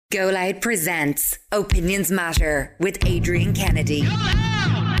Go Loud presents Opinions Matter with Adrian Kennedy.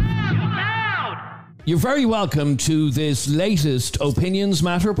 You're very welcome to this latest Opinions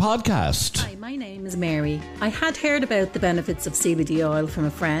Matter podcast. Hi, my name is Mary. I had heard about the benefits of CBD oil from a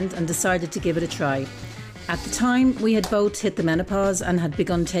friend and decided to give it a try. At the time, we had both hit the menopause and had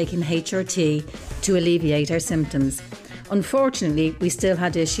begun taking HRT to alleviate our symptoms. Unfortunately, we still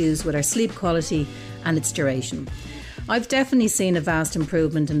had issues with our sleep quality and its duration. I've definitely seen a vast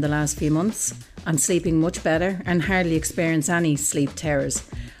improvement in the last few months. I'm sleeping much better and hardly experience any sleep terrors.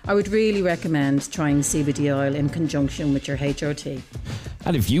 I would really recommend trying CBD oil in conjunction with your HRT.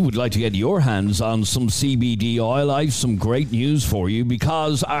 And if you would like to get your hands on some CBD oil, I have some great news for you,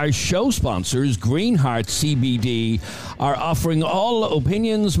 because our show sponsors, Greenheart CBD, are offering all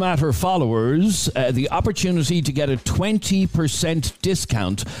Opinions Matter followers the opportunity to get a 20%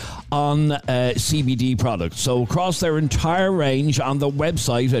 discount on CBD products. So across their entire range on the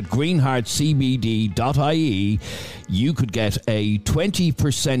website at greenheartcbd.ie, you could get a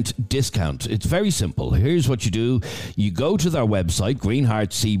 20% discount. It's very simple. Here's what you do. You go to their website,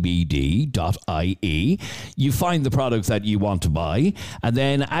 greenheartcbd.ie. You find the product that you want to buy, and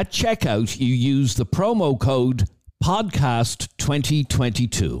then at checkout, you use the promo code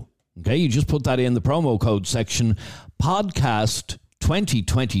podcast2022. Okay, you just put that in the promo code section,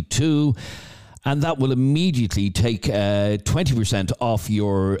 podcast2022, and that will immediately take 20% off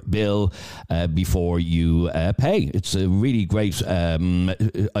your bill before you pay. It's a really great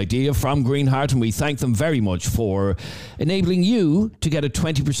idea from Greenheart, and we thank them very much for enabling you to get a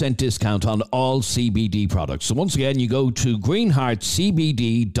 20% discount on all CBD products. So once again, you go to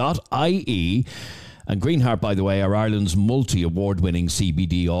greenheartcbd.ie, and Greenheart, by the way, are Ireland's multi-award-winning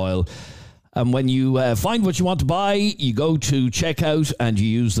CBD oil. And when you find what you want to buy, you go to checkout and you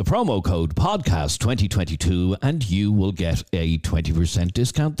use the promo code podcast2022, and you will get a 20%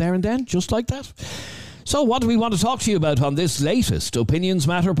 discount there and then, just like that. So what do we want to talk to you about on this latest Opinions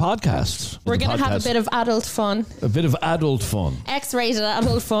Matter podcast? We're going to have a bit of adult fun. A bit of adult fun. X-rated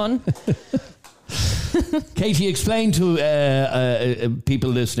adult fun. Katie, explain to people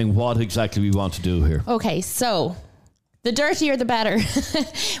listening what exactly we want to do here. Okay, so the dirtier the better.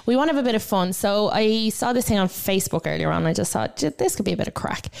 We want to have a bit of fun. So I saw this thing on Facebook earlier on. I just thought, this could be a bit of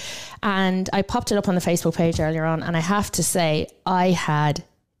crack. And I popped it up on the Facebook page earlier on. And I have to say, I had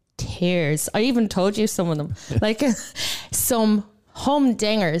tears. I even told you some of them. Like some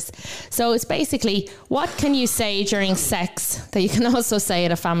humdingers. So it's basically, what can you say during sex that you can also say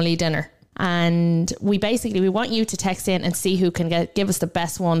at a family dinner? And we want you to text in and see who can give us the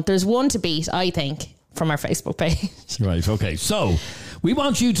best one. There's one to beat, I think, from our Facebook page. Right, okay. So we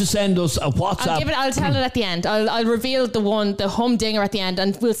want you to send us a WhatsApp. I'll tell it at the end. I'll reveal the humdinger at the end,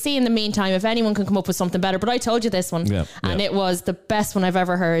 and we'll see in the meantime if anyone can come up with something better. But I told you this one, and it was the best one I've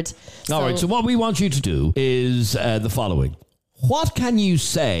ever heard. All right, so what we want you to do is the following. What can you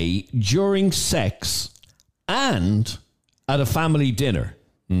say during sex and at a family dinner?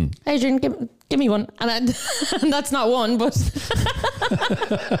 Adrian, give me one. And that's not one, but...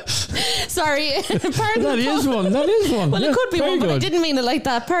 Sorry. Pardon. That is one. Well, yeah, it could be one, good. but I didn't mean it like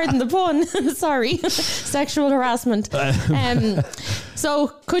that. Pardon the pun. Sorry. Sexual harassment. So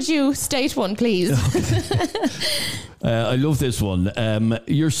could you state one, please? I love this one.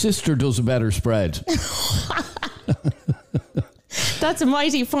 Your sister does a better spread. That's a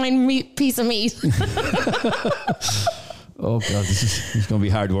mighty fine piece of meat. Oh, God, this is going to be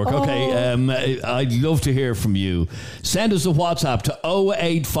hard work. Okay, I'd love to hear from you. Send us a WhatsApp to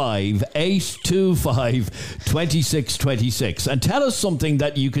 085 825 2626 and tell us something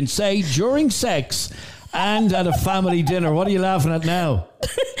that you can say during sex and at a family dinner. What are you laughing at now?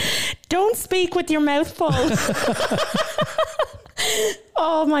 Don't speak with your mouth full.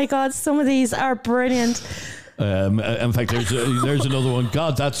 Oh, my God, some of these are brilliant. In fact, there's another one.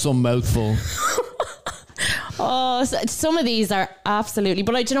 God, that's some mouthful. Oh, some of these are absolutely...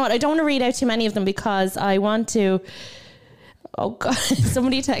 But you know what? I don't want to read out too many of them because I want to... Oh, God.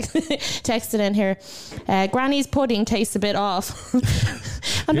 Somebody texted in here. Granny's pudding tastes a bit off.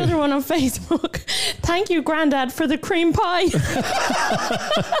 Another one on Facebook. Thank you, Grandad, for the cream pie.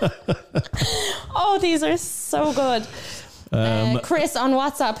 Oh, these are so good. Chris on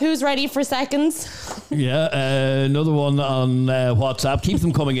WhatsApp, who's ready for seconds? Yeah, another one on WhatsApp. Keep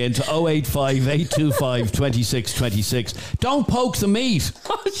them coming in to 085 825 2626. Don't poke the meat.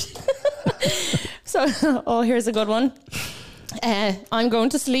 So, here's a good one. I'm going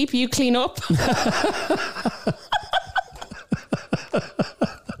to sleep, you clean up.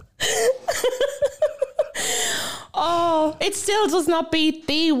 Oh, it still does not beat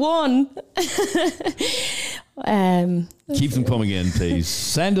the one. Keep them coming in, please.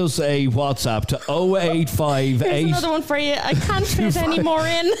 Send us a WhatsApp to 0858. Here's another one for you. I can't fit any more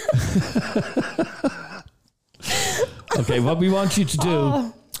in. Okay, what we want you to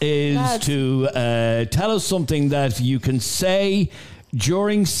do is to tell us something that you can say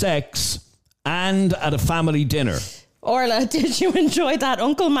during sex and at a family dinner. Orla, did you enjoy that,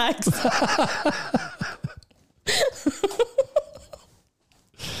 Uncle Max?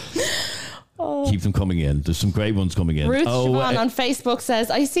 Keep them coming in. There's some great ones coming in. Ruth Siobhan on Facebook says,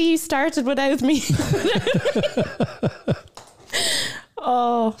 I see you started without me.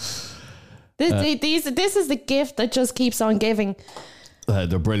 This is the gift that just keeps on giving.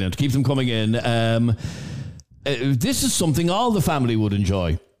 They're brilliant. Keep them coming in. This is something all the family would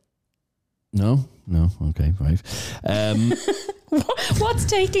enjoy. No? Okay, right. What's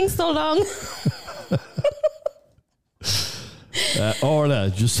taking so long? Orla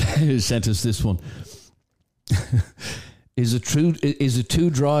just sent us this one. Is it too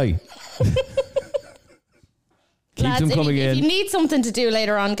dry? Keep Lads, them coming in. If you need something to do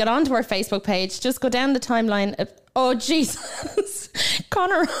later on, get onto our Facebook page. Just go down the timeline. Oh, Jesus.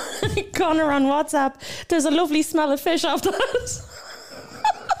 Connor on WhatsApp. There's a lovely smell of fish off that.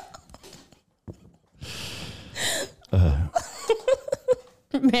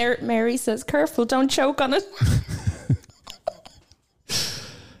 Mary says, careful, don't choke on it.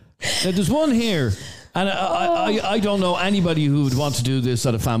 Now, there's one here, and I don't know anybody who would want to do this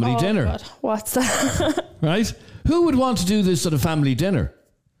at a family dinner. God. What's that? Right? Who would want to do this at a family dinner?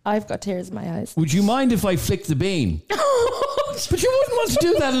 I've got tears in my eyes. Would you mind if I flicked the bean? But you wouldn't want to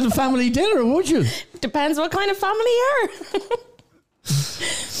do that at a family dinner, would you? Depends what kind of family you are.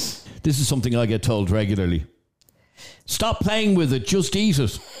 This is something I get told regularly. Stop playing with it, just eat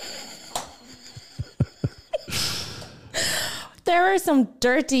it. There are some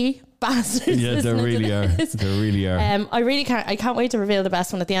dirty bastards. Yeah, there really are. There really are. I can't wait to reveal the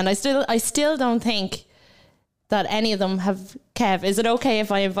best one at the end. I still don't think that any of them have. Kev, is it okay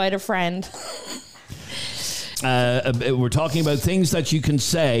if I invite a friend? We're talking about things that you can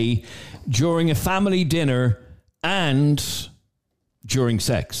say during a family dinner and during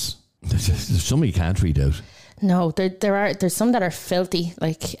sex. There's some you can't read out. No, there's some that are filthy.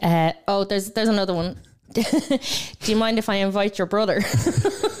 Like, there's another one. Do you mind if I invite your brother?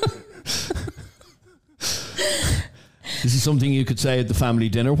 This is something you could say at the family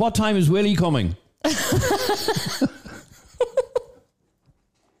dinner. What time is Willie coming?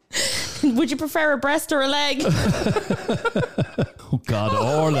 Would you prefer a breast or a leg? Oh God,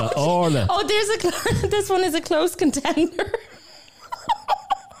 Orla. Oh, this one is a close contender.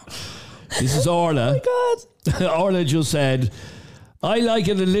 This is Orla. Oh my God. Orla just said, I like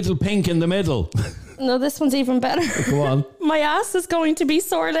it a little pink in the middle. No, this one's even better. Go on. My ass is going to be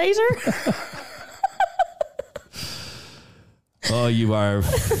sore later. Oh, you are...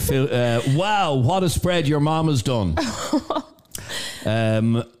 wow, what a spread your mom has done.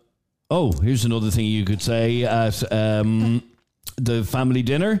 Here's another thing you could say at the family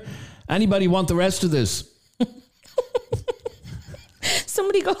dinner. Anybody want the rest of this?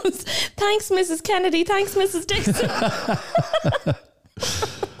 Somebody goes, thanks, Mrs. Kennedy. Thanks, Mrs. Dixon.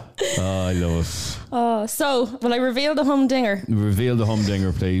 Oh, I love it. Oh, so will I reveal the humdinger? Reveal the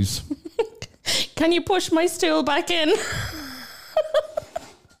humdinger, please. Can you push my stool back in?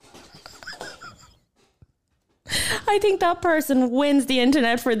 I think that person wins the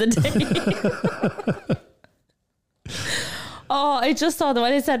internet for the day. Oh, I just saw them.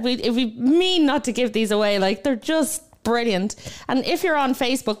 I said we mean not to give these away. Like, they're just brilliant. And if you're on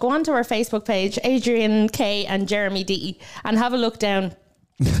Facebook, go onto our Facebook page, Adrian K and Jeremy D, and have a look down.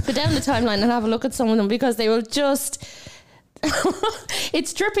 Go down the timeline and have a look at some of them, because they will just...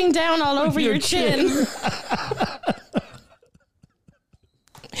 it's dripping down all over your chin.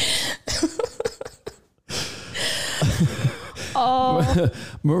 Oh.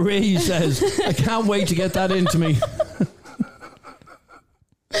 Marie says, I can't wait to get that into me.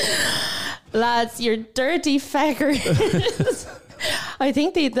 Lads, you're dirty feckers. I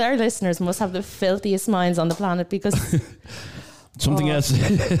think their listeners must have the filthiest minds on the planet, because... Something else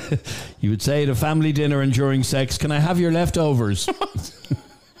you would say at a family dinner and during sex, can I have your leftovers?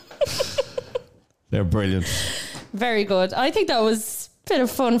 They're brilliant. Very good. I think that was a bit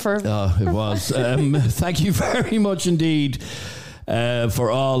of fun for... Oh, it was. Thank you very much indeed for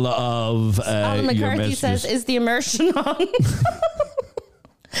all of Alan your McCarthy messages. says, is the immersion on?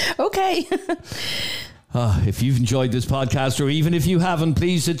 Okay. If you've enjoyed this podcast, or even if you haven't,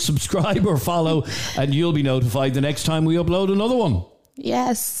 please hit subscribe or follow, and you'll be notified the next time we upload another one.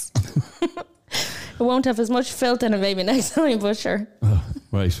 Yes. It won't have as much filth in it maybe next time, but sure.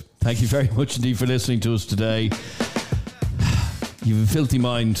 Right. Thank you very much indeed for listening to us today. You have a filthy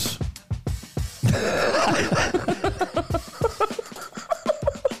mind.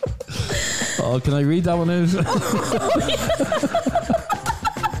 Oh, can I read that one out?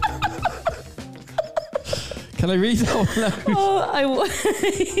 Can I read that one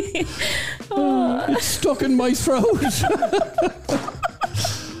out? It's stuck in my throat.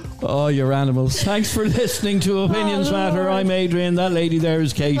 Oh, you're animals. Thanks for listening to Opinions Matter. I'm Adrian. That lady there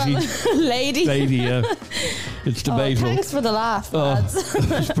is Katie. Lady, yeah. It's debatable. Thanks for the laugh, lads.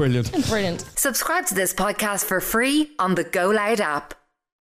 It's brilliant. Brilliant. Subscribe to this podcast for free on the Go Loud app.